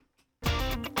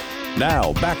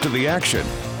Now, back to the action.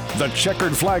 The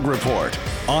Checkered Flag Report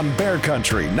on Bear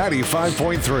Country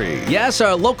 95.3. Yes,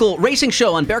 our local racing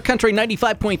show on Bear Country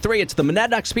 95.3. It's the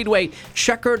Monadnock Speedway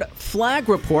Checkered Flag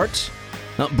Report.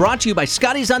 Brought to you by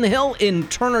Scotty's on the Hill in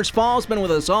Turner's Falls. Been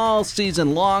with us all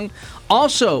season long.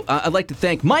 Also, I'd like to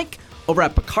thank Mike over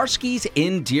at Pekarski's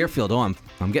in Deerfield. Oh,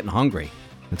 I'm getting hungry.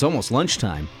 It's almost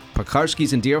lunchtime.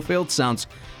 Pekarski's in Deerfield sounds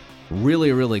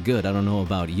really, really good. I don't know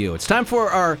about you. It's time for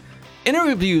our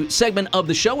interview segment of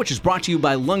the show, which is brought to you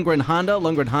by Lundgren Honda.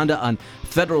 Lundgren Honda on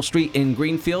Federal Street in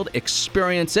Greenfield.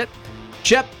 Experience it.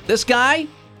 Chip, this guy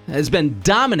has been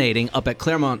dominating up at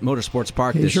Claremont Motorsports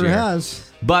Park this year. He sure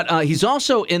has. But he's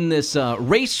also in this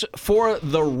race for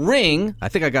the ring. I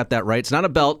think I got that right. It's not a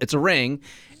belt, it's a ring.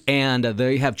 And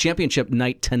they have championship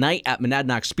night tonight at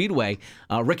Monadnock Speedway.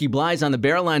 Ricky Bly's on the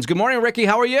Bear Lines. Good morning, Ricky.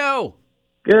 How are you?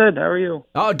 Good. How are you?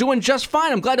 Oh, doing just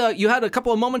fine. I'm glad you had a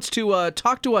couple of moments to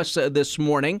talk to us this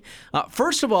morning.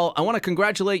 First of all, I want to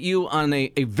congratulate you on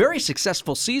a very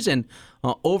successful season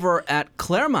over at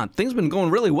Claremont. Things have been going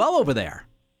really well over there.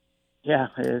 Yeah,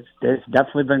 it's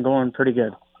definitely been going pretty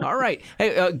good. All right.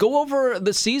 Hey, go over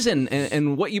the season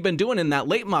and what you've been doing in that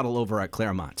late model over at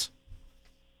Claremont.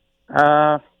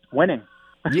 Winning.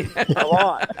 Yeah. A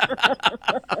lot.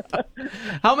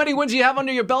 How many wins do you have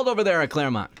under your belt over there at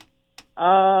Claremont?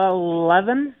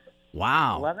 11.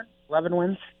 Wow. 11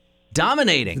 wins.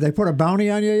 Dominating. Did they put a bounty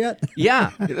on you yet?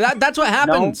 Yeah, that's what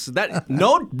happens.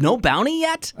 No bounty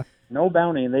yet. No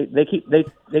bounty. They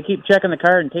keep checking the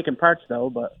car and taking parts though,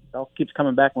 but it all keeps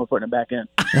coming back and we're putting it back in.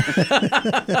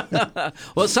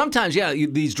 Well, sometimes,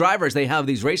 these drivers, they have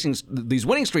these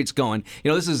winning streaks going.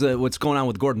 You know, this is what's going on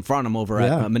with Gordon Farnham over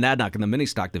at Monadnock in the mini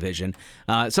stock division.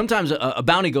 Sometimes a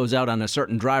bounty goes out on a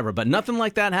certain driver, but nothing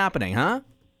like that happening, huh?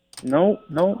 No.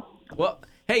 Well,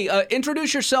 hey,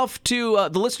 introduce yourself to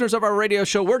the listeners of our radio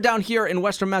show. We're down here in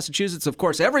Western Massachusetts, of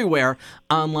course, everywhere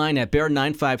online at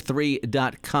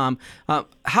bear953.com.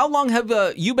 How long have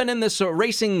you been in this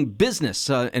racing business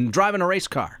and driving a race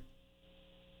car?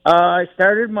 I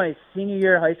started my senior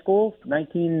year of high school,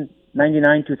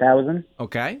 1999-2000.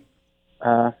 Okay.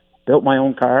 Built my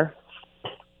own car.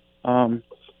 I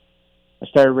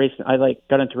started racing. I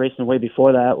got into racing way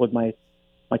before that with my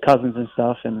cousins and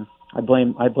stuff, and I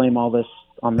blame all this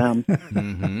on them.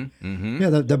 Yeah,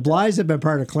 the Bly's have been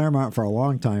part of Claremont for a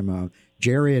long time.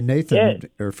 Jerry and Nathan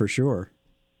are for sure.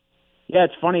 Yeah,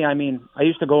 it's funny. I mean, I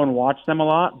used to go and watch them a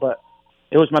lot, but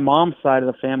it was my mom's side of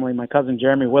the family, my cousin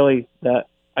Jeremy Willie, that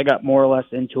I got more or less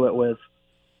into it with.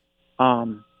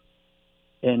 And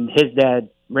his dad,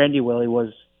 Randy Willie,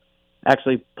 was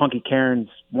actually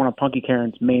one of Punky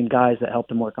Karen's main guys that helped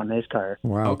him work on his car.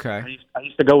 Wow. Okay. I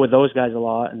used to go with those guys a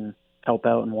lot and help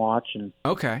out and watch and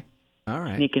Okay. All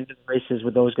right. sneak into the races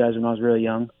with those guys when I was really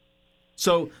young.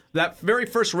 So that very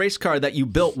first race car that you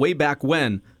built way back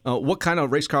when, what kind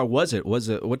of race car was it?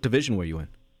 What division were you in?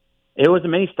 It was a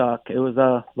mini stock. It was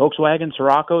a Volkswagen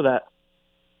Scirocco that,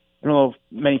 I don't know if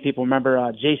many people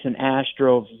remember, Jason Ash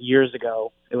drove years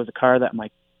ago. It was a car that my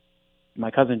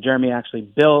cousin Jeremy actually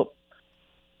built.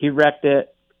 He wrecked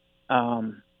it,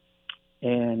 and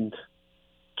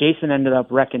Jason ended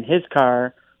up wrecking his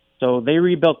car. So they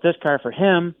rebuilt this car for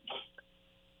him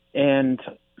and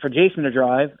for Jason to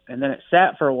drive, and then it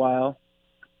sat for a while,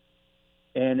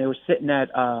 and it was sitting at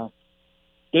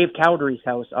Dave Cowdery's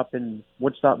house up in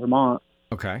Woodstock, Vermont.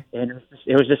 Okay. And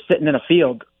it was just sitting in a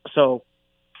field. So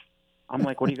I'm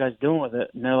like, what are you guys doing with it?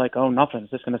 And they're like, oh, nothing.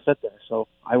 It's just going to sit there. So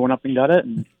I went up and got it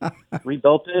and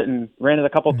rebuilt it and ran it a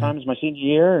couple of times my senior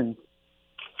year, and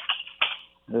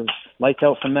it was lights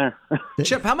out from there.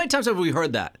 Chip, how many times have we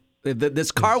heard that?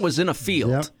 This car was in a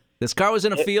field. Yep. This car was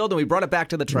in a field, and we brought it back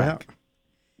to the track.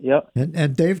 Yep.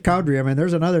 And Dave Cowdery, I mean,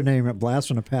 there's another name at Blast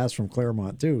from the Past from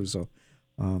Claremont, too. So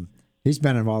he's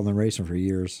been involved in racing for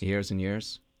years. Years and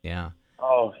years. Yeah.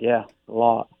 Oh, yeah, a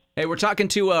lot. Hey, we're talking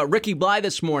to Ricky Bly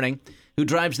this morning, who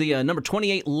drives the number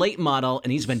 28 late model,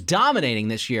 and he's been dominating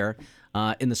this year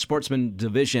in the sportsman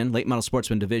division, late model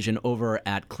sportsman division over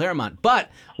at Claremont. But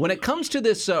when it comes to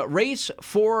this race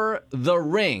for the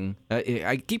ring,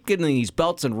 I keep getting these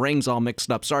belts and rings all mixed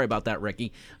up. Sorry about that,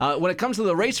 Ricky. When it comes to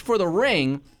the race for the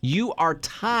ring, you are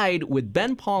tied with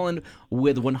Ben Pauland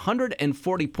with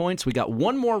 140 points. We got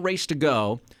one more race to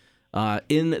go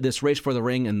in this race for the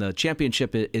ring, and the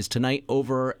championship is tonight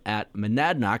over at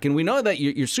Monadnock. And we know that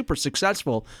you're super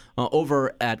successful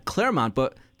over at Claremont,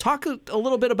 but talk a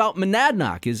little bit about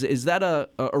Monadnock. Is that a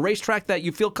racetrack that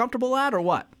you feel comfortable at, or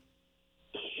what?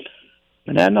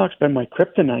 Monadnock's been my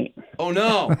kryptonite. Oh,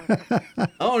 no.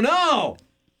 Oh, no.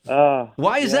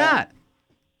 Why is that?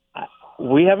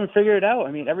 We haven't figured it out.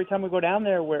 I mean, every time we go down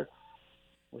there,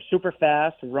 we're super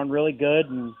fast. We run really good,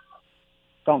 and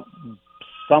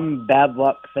some bad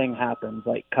luck thing happens,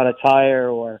 like cut a tire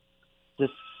or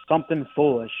just something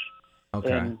foolish,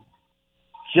 Okay. and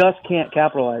just can't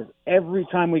capitalize. Every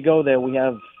time we go there, we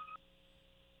have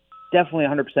definitely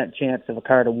 100% chance of a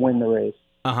car to win the race.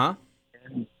 Uh-huh.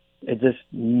 It just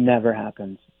never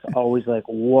happens. It's always like,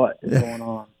 what is going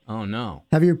on? Oh, no.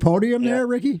 Have you podium Yeah. there,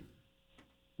 Ricky?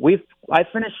 I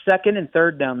finished second and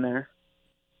third down there.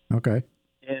 Okay.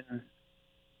 And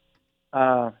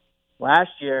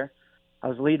last year, I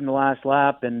was leading the last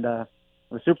lap, and the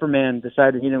Superman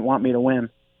decided he didn't want me to win.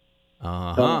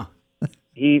 Uh-huh.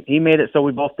 He made it so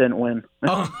we both didn't win.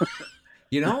 Oh.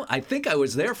 You know, I think I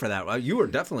was there for that. Well, you were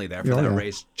definitely there for Oh, that yeah.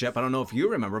 race, Chip. I don't know if you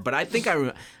remember, but I think I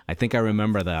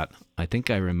remember that. I think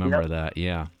I remember that.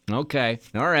 Yeah. Okay.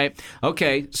 All right.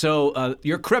 Okay. So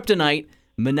your kryptonite,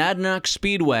 Monadnock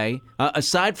Speedway.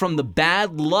 Aside from the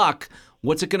bad luck,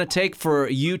 what's it going to take for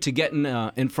you to get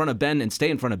in front of Ben and stay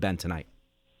in front of Ben tonight?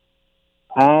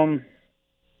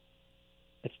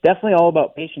 It's definitely all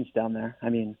about patience down there. I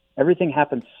mean, everything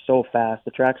happens so fast.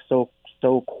 The track's so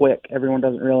quick. Everyone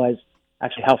doesn't realize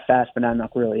actually how fast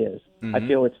Monadnock really is. Mm-hmm. I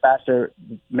feel it's faster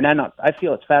I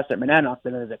feel it's faster at Monadnock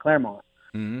than it is at Claremont.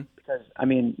 Mm-hmm. Because I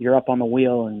mean, you're up on the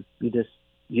wheel, and you just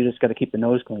got to keep the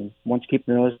nose clean. Once you keep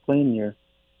the nose clean, you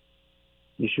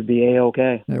should be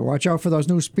a-okay. Yeah, watch out for those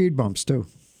new speed bumps too.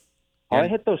 Oh, I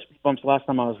hit those speed bumps last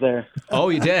time I was there. Oh,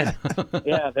 you did.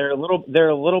 Yeah, they're a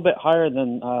little bit higher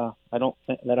than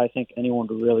I think anyone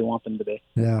would really want them to be.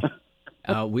 Yeah.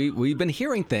 We've been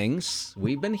hearing things.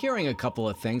 We've been hearing a couple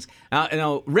of things.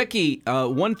 Ricky,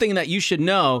 one thing that you should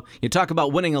know, you talk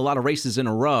about winning a lot of races in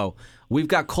a row. We've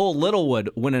got Cole Littlewood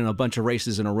winning a bunch of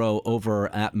races in a row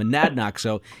over at Monadnock,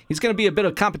 so he's going to be a bit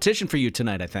of competition for you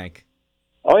tonight, I think.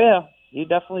 Oh yeah, he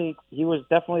was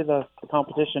definitely the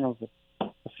competition of the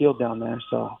field down there.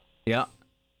 So Yeah.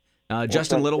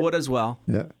 Justin Littlewood as well.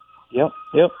 Yeah. Yep.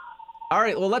 All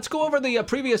right, well, let's go over the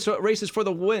previous races for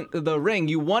the ring.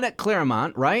 You won at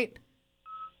Claremont, right?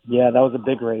 Yeah, that was a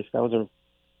big race.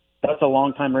 That's a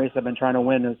long time race I've been trying to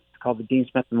win. It's called the Dean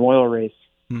Smith Memorial Race,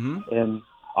 and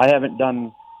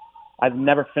I've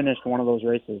never finished one of those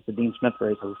races, the Dean Smith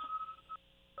races.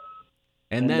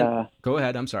 And then, go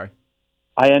ahead. I'm sorry.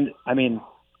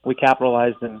 We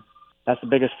capitalized, and that's the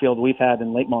biggest field we've had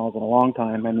in late models in a long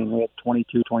time. I mean, we had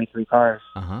 22, 23 cars.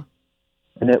 Uh-huh.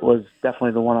 And it was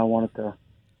definitely the one I wanted to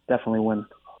definitely win.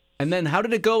 And then how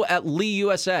did it go at Lee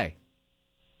USA?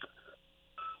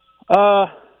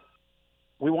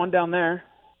 We won down there.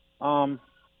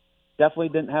 Definitely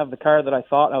didn't have the car that I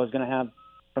thought I was going to have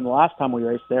from the last time we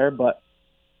raced there, but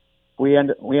we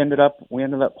ended up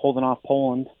holding off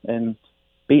Poland and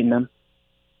beating them.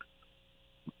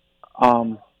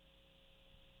 That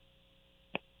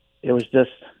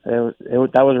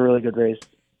was a really good race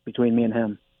between me and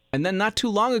him. And then not too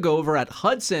long ago over at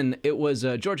Hudson, it was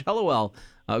George Hellowell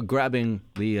grabbing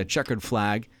the checkered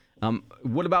flag.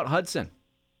 What about Hudson?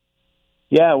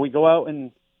 Yeah, we go out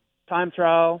and time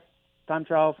trial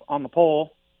on the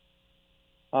pole.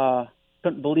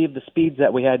 Couldn't believe the speeds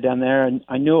that we had down there, and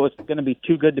I knew it was going to be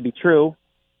too good to be true.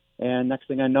 And next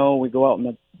thing I know, we go out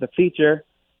in the feature,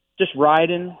 just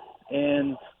riding,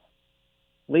 and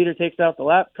leader takes out the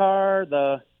lap car.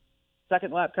 The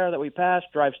second lap car that we passed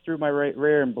drives through my right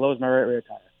rear and blows my right rear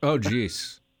tire. Oh,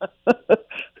 jeez.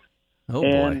 Oh,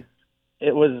 and boy.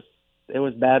 It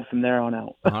was bad from there on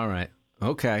out. All right.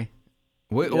 Okay.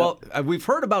 Well, we've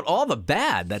heard about all the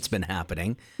bad that's been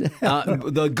happening.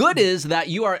 The good is that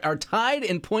you are tied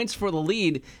in points for the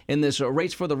lead in this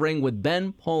race for the ring with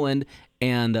Ben Poland,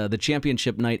 and the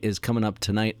championship night is coming up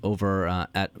tonight over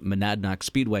at Monadnock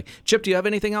Speedway. Chip, do you have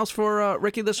anything else for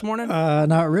Ricky this morning?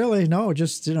 Not really. No,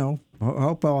 just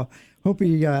hope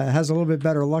he has a little bit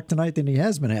better luck tonight than he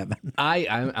has been having.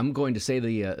 I'm going to say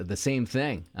the same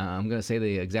thing. I'm going to say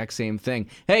the exact same thing.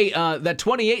 Hey, that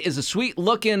 28 is a sweet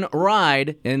looking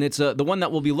ride, and it's the one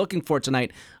that we'll be looking for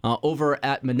tonight over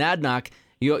at Monadnock.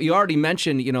 You already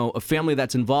mentioned, a family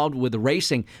that's involved with the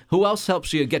racing. Who else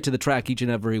helps you get to the track each and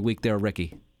every week there,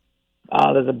 Ricky?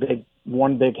 There's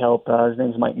one big help. His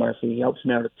name's Mike Murphy. He helps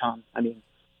me out a ton. I mean,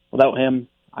 without him,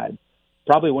 I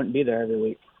probably wouldn't be there every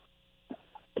week.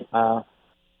 I've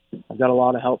got a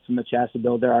lot of help from the chassis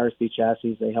builder, RSB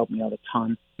Chassis. They help me out a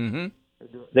ton. Mm-hmm.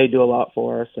 They do a lot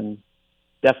for us, and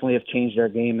definitely have changed our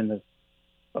game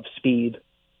of speed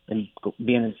and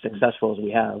being as successful as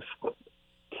we have.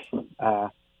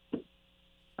 A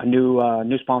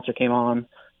new sponsor came on.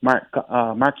 Mark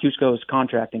Husko's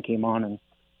Contracting came on and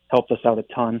helped us out a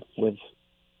ton with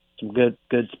some good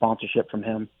sponsorship from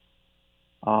him.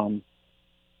 Of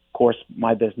course,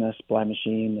 my business, Bly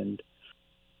Machine, and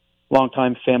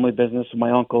longtime family business of my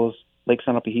uncle's, Lake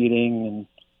Sunapee Heating,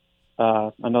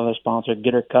 and another sponsor,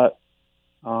 Get Her Cut.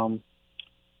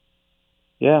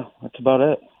 Yeah, that's about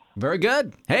it. Very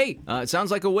good. Hey, it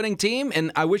sounds like a winning team,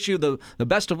 and I wish you the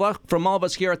best of luck from all of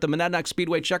us here at the Monadnock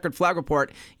Speedway Checkered Flag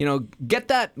Report. You know,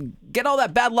 get all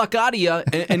that bad luck out of you,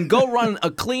 and go run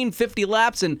a clean 50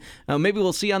 laps, and maybe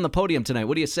we'll see you on the podium tonight.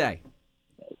 What do you say?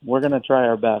 We're going to try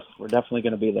our best. We're definitely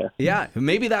going to be there. Yeah,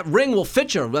 maybe that ring will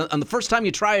fit you on the first time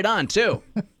you try it on, too.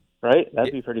 Right?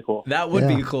 That'd be pretty cool. That would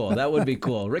be cool. That would be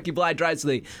cool. Ricky Bly drives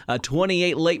the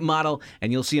 28 late model,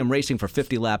 and you'll see him racing for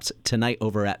 50 laps tonight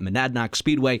over at Monadnock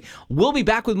Speedway. We'll be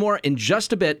back with more in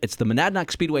just a bit. It's the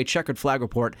Monadnock Speedway Checkered Flag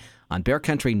Report on Bear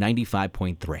Country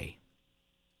 95.3.